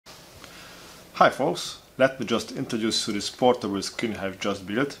Hi folks, let me just introduce you to this portable screen I've just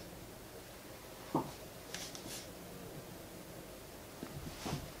built.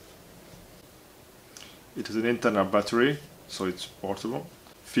 It is an internal battery, so it's portable.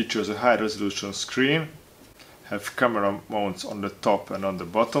 Features a high resolution screen, have camera mounts on the top and on the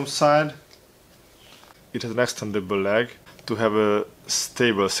bottom side. It has an extendable leg to have a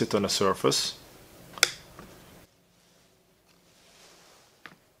stable sit on a surface.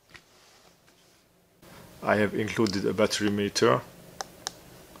 I have included a battery meter.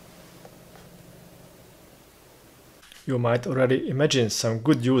 You might already imagine some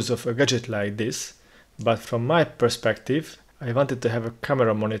good use of a gadget like this, but from my perspective, I wanted to have a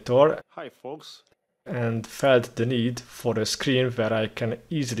camera monitor. Hi folks. And felt the need for a screen where I can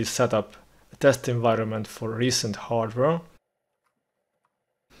easily set up a test environment for recent hardware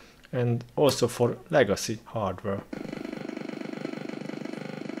and also for legacy hardware.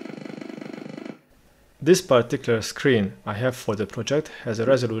 This particular screen I have for the project has a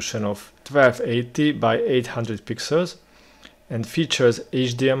resolution of 1280 by 800 pixels and features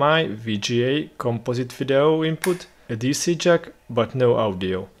HDMI, VGA, composite video input, a DC jack, but no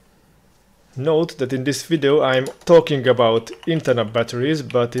audio. Note that in this video I'm talking about internal batteries,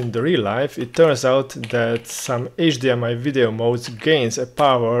 but in the real life it turns out that some HDMI video modes gains a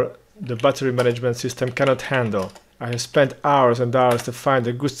power the battery management system cannot handle. I have spent hours and hours to find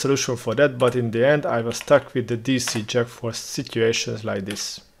a good solution for that, but in the end I was stuck with the DC jack for situations like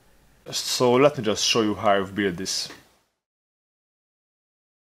this. So let me just show you how I've built this.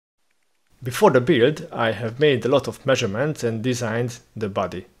 Before the build, I have made a lot of measurements and designed the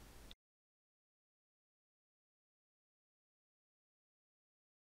body.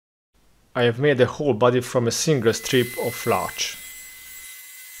 I have made the whole body from a single strip of larch.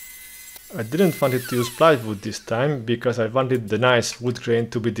 I didn't want it to use plywood this time because I wanted the nice wood grain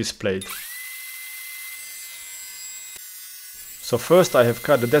to be displayed. So first I have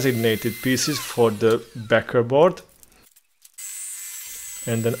cut the designated pieces for the backer board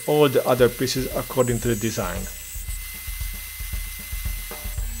and then all the other pieces according to the design.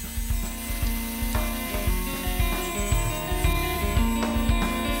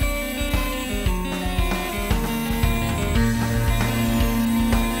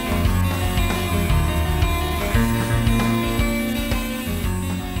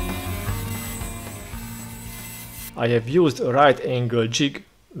 I have used a right angle jig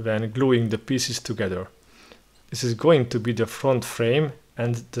when gluing the pieces together. This is going to be the front frame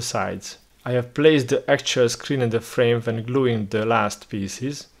and the sides. I have placed the actual screen in the frame when gluing the last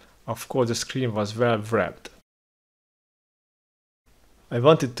pieces. Of course the screen was well wrapped. I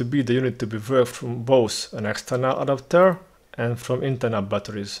wanted to be the unit to be worked from both an external adapter and from internal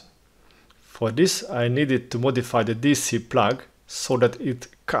batteries. For this I needed to modify the DC plug so that it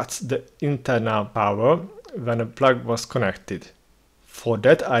cuts the internal power when a plug was connected. For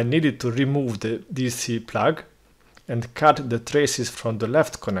that I needed to remove the DC plug and cut the traces from the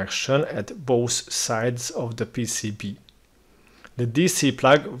left connection at both sides of the PCB. The DC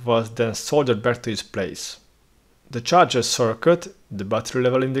plug was then soldered back to its place. The charger circuit, the battery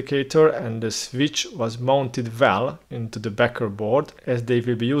level indicator and the switch was mounted well into the backer board as they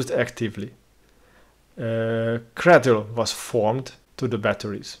will be used actively. A cradle was formed to the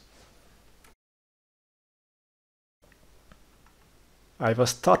batteries. I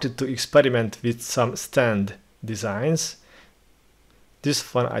was started to experiment with some stand designs.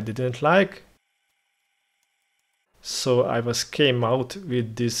 This one I didn't like, so I came out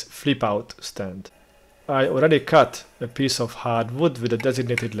with this flip out stand. I already cut a piece of hardwood with a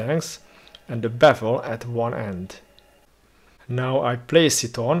designated length and a bevel at one end. Now I place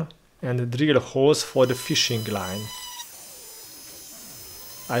it on and drill holes for the fishing line.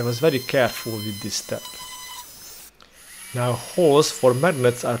 I was very careful with this step. Now holes for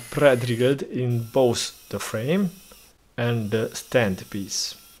magnets are pre-drilled in both the frame and the stand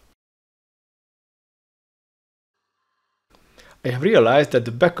piece. I have realized that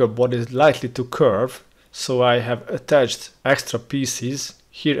the backer board is likely to curve, so I have attached extra pieces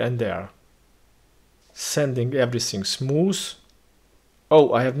here and there, sanding everything smooth.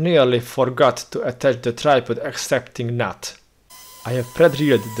 Oh, I have nearly forgot to attach the tripod accepting nut. I have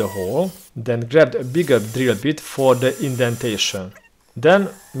pre-drilled the hole, then grabbed a bigger drill bit for the indentation, then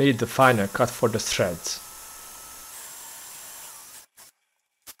made the final cut for the threads.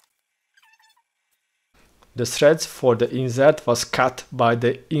 The threads for the insert was cut by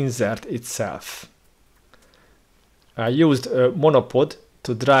the insert itself. I used a monopod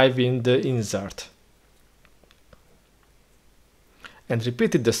to drive in the insert and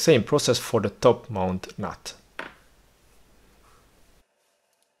repeated the same process for the top mount nut.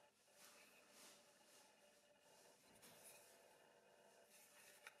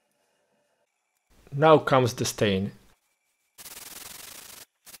 Now comes the stain.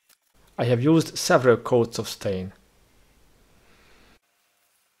 I have used several coats of stain.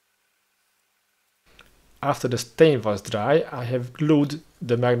 After the stain was dry, I have glued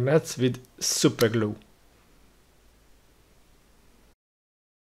the magnets with super glue.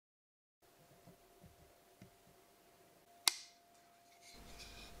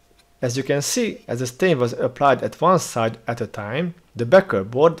 As you can see, as the stain was applied at one side at a time, the backer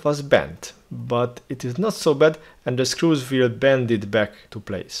board was bent, but it is not so bad and the screws will bend it back to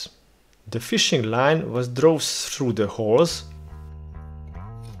place. The fishing line was drawn through the holes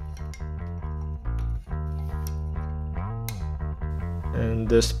and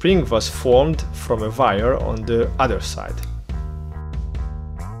the spring was formed from a wire on the other side.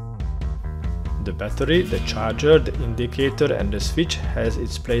 The battery, the charger, the indicator and the switch has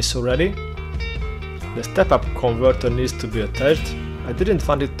its place already. The step-up converter needs to be attached. I didn't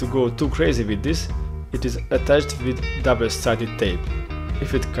want it to go too crazy with this. It is attached with double-sided tape.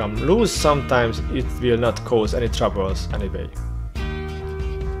 If it comes loose, sometimes it will not cause any troubles anyway.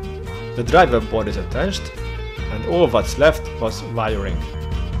 The driver board is attached and all what's left was wiring.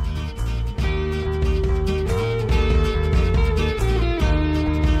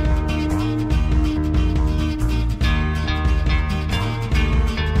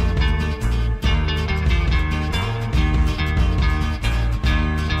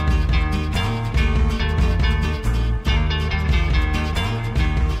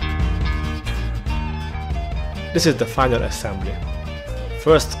 This is the final assembly.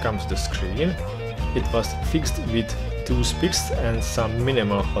 First comes the screen. It was fixed with toothpicks and some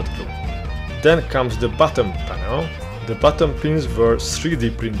minimal hot glue. Then comes the bottom panel. The bottom pins were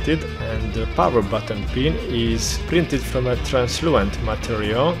 3D printed and the power button pin is printed from a translucent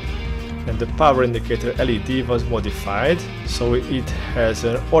material, and the power indicator LED was modified so it has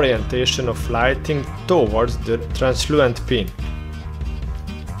an orientation of lighting towards the translucent pin.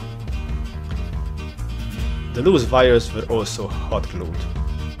 The loose wires were also hot glued.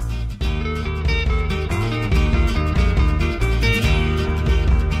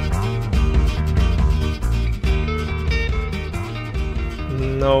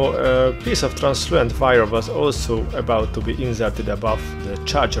 Now, a piece of translucent wire was also about to be inserted above the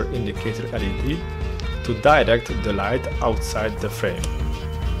charger indicator LED to direct the light outside the frame.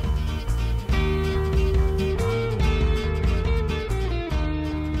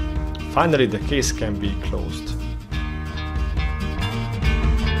 Finally, the case can be closed.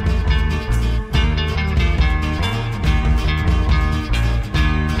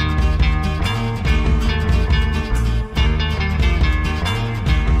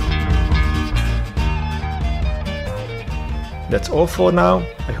 That's all for now.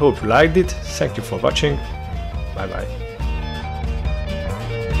 I hope you liked it. Thank you for watching. Bye bye.